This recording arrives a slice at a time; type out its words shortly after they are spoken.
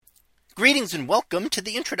Greetings and welcome to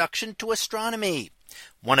the introduction to astronomy.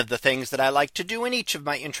 One of the things that I like to do in each of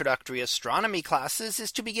my introductory astronomy classes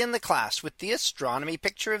is to begin the class with the astronomy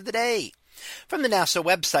picture of the day from the NASA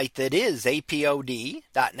website, that is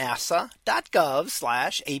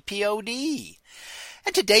apod.nasa.gov/apod.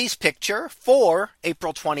 And today's picture for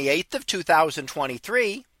April 28th of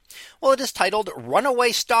 2023. Well, it is titled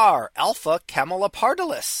Runaway Star Alpha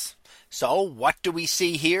Camelopardalis. So what do we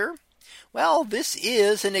see here? Well, this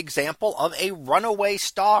is an example of a runaway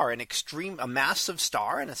star, a massive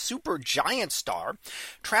star and a super giant star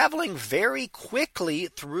traveling very quickly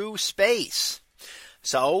through space.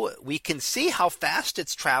 So we can see how fast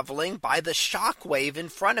it's traveling by the shock wave in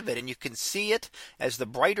front of it. And you can see it as the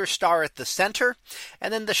brighter star at the center,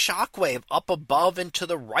 and then the shock wave up above and to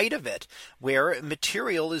the right of it, where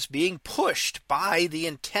material is being pushed by the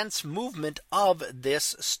intense movement of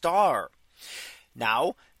this star.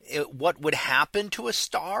 Now, what would happen to a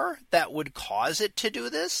star that would cause it to do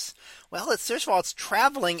this? Well, first of all, it's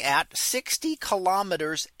traveling at 60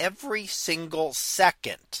 kilometers every single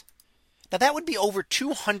second. Now that would be over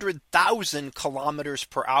 200,000 kilometers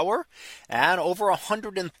per hour and over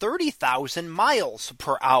 130,000 miles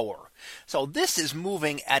per hour. So this is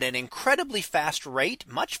moving at an incredibly fast rate,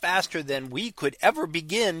 much faster than we could ever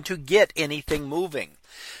begin to get anything moving.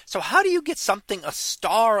 So how do you get a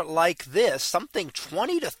star like this, something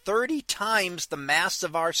 20 to 30 times the mass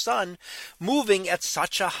of our sun, moving at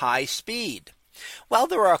such a high speed? Well,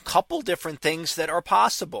 there are a couple different things that are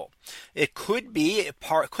possible. It could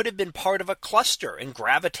have been part of a cluster, and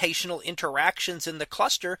gravitational interactions in the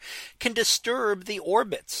cluster can disturb the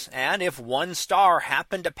orbits. And if one star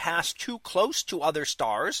happened to pass too close to other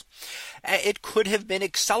stars, it could have been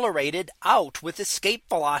accelerated out with escape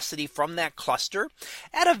velocity from that cluster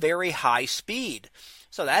at a very high speed.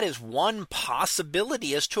 So that is one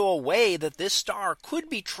possibility as to a way that this star could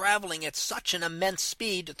be traveling at such an immense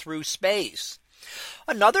speed through space.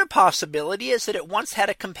 Another possibility is that it once had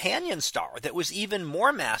a companion star that was even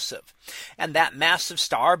more massive, and that massive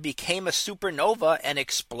star became a supernova and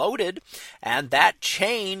exploded, and that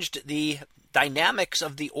changed the dynamics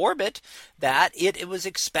of the orbit, that it was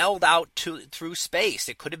expelled out through space.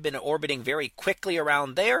 It could have been orbiting very quickly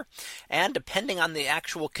around there, and depending on the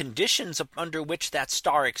actual conditions under which that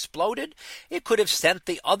star exploded, it could have sent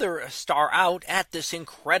the other star out at this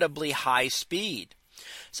incredibly high speed.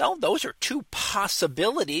 So those are two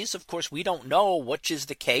possibilities. Of course, we don't know which is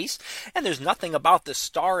the case, and there's nothing about the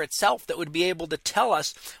star itself that would be able to tell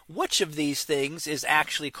us which of these things is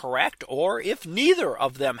actually correct, or if neither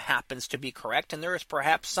of them happens to be correct, and there is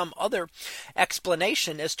perhaps some other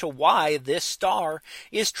explanation as to why this star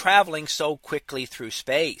is traveling so quickly through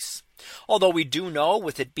space. Although we do know,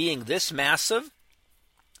 with it being this massive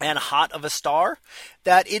and hot of a star,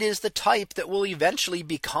 that it is the type that will eventually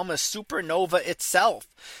become a supernova itself.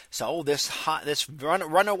 So this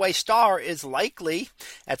runaway star is likely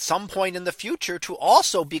at some point in the future to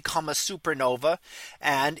also become a supernova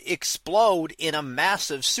and explode in a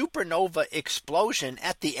massive supernova explosion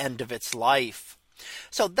at the end of its life.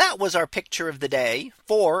 So that was our picture of the day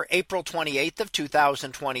for April 28th of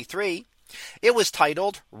 2023. It was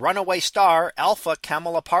titled Runaway Star Alpha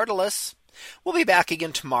Camelopardalis. We'll be back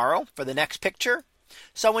again tomorrow for the next picture.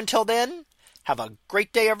 So until then, have a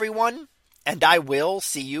great day, everyone, and I will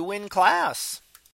see you in class.